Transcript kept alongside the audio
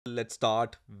Let's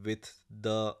start with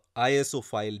the ISO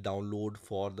file download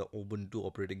for the Ubuntu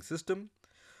operating system.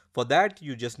 For that,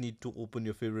 you just need to open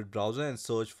your favorite browser and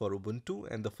search for Ubuntu.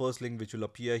 And the first link which will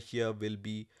appear here will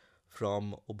be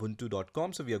from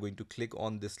ubuntu.com. So we are going to click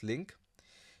on this link.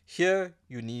 Here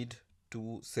you need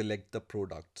to select the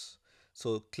products.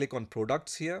 So click on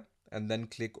products here and then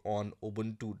click on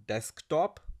Ubuntu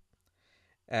desktop,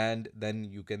 and then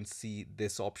you can see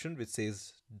this option which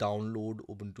says download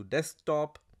Ubuntu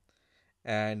desktop,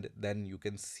 and then you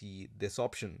can see this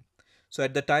option. So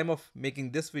at the time of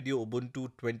making this video,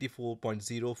 Ubuntu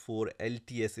 24.04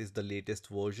 LTS is the latest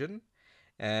version,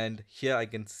 and here I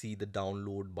can see the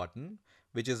download button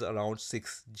which is around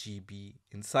 6 GB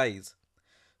in size.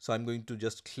 So I'm going to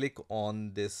just click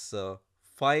on this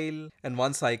file, and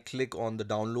once I click on the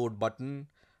download button,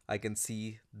 I can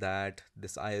see that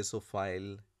this ISO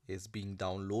file is being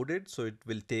downloaded. So it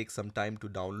will take some time to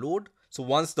download. So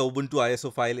once the Ubuntu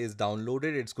ISO file is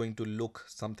downloaded, it's going to look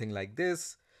something like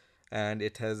this, and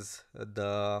it has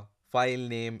the file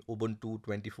name Ubuntu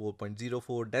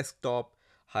 24.04 desktop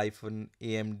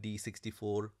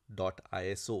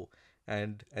 -amd64.iso,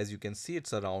 and as you can see,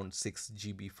 it's around 6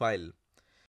 GB file.